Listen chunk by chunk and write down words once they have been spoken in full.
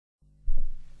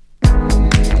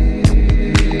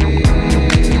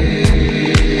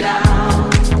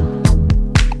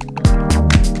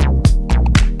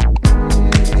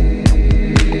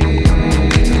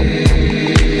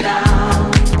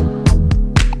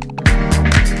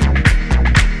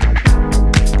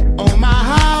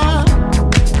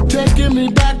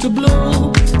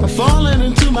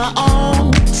my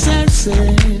own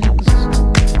senses.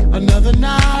 Another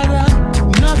night,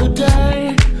 another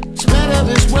day. It's better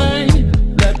this way.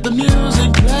 Let the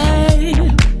music play.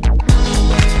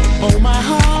 Oh my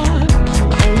heart,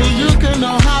 only you can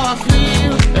know how I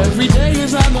feel. Every day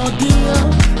is an ordeal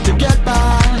to get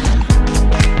by.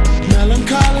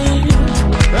 Melancholy,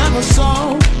 ever so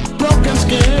broken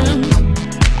skin.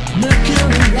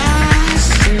 Mercury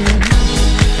rising.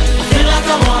 I feel like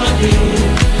I wanna be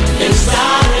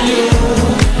inside of you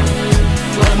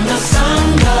when the sun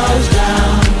goes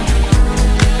down.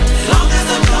 As long as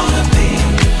I'm gonna be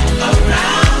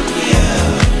around you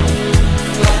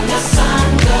when the sun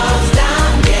goes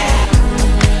down, yeah.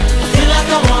 I feel like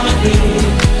I wanna be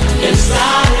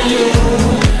inside of you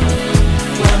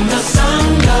when the sun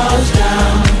goes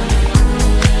down.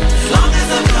 As long as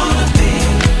I'm gonna be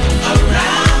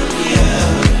around you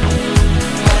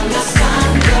when the sun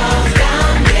goes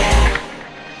down, yeah.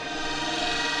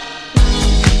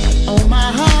 Oh my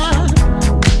heart,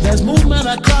 there's movement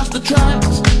across the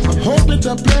tracks. I'm hoping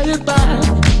to play it back.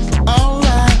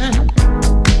 Alright,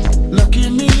 lucky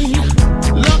me,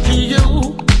 lucky you.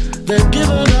 They've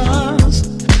given us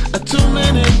a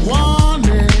 2-minute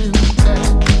warning.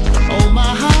 Oh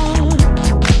my heart,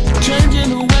 changing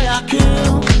the way I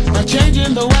kill, by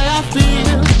changing the way I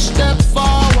feel. Step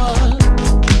forward,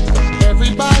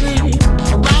 everybody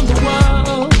around the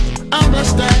world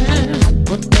understand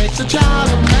what makes a child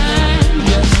a man.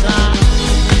 Yes, I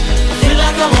feel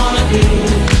like I wanna be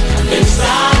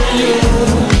inside of you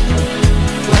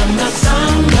when the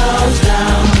sun goes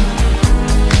down.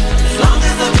 As long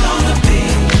as I'm gonna be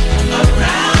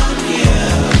around you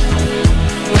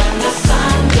when the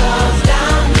sun goes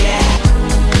down, yeah.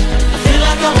 I feel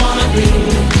like I wanna be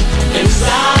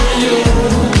inside of you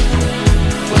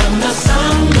when the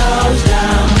sun goes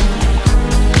down.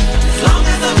 As long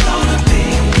as I'm gonna be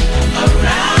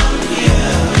around you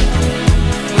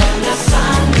when the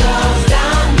sun goes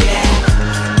down, yeah.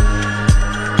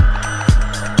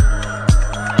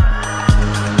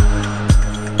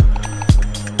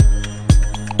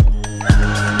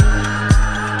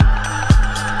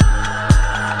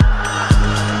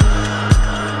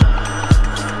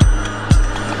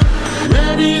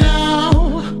 Ready now,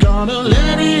 gonna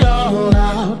let it all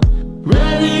out.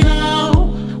 Ready now,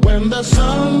 when the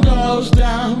sun goes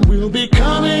down, we'll be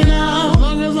coming out. As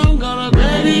long as I'm gonna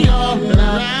ready all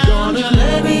out, gonna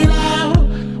let it out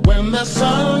when the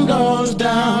sun goes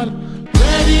down.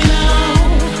 Ready now,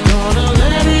 gonna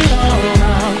let it all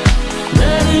out.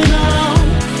 Ready now,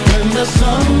 when the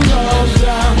sun goes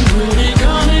down, we'll be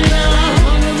coming out. As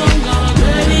long as I'm gonna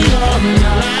ready all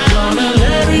out, gonna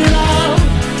let it out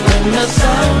when the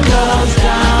sun goes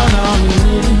down on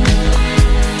me.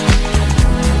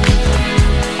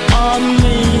 On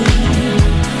me,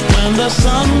 when the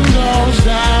sun goes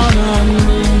down.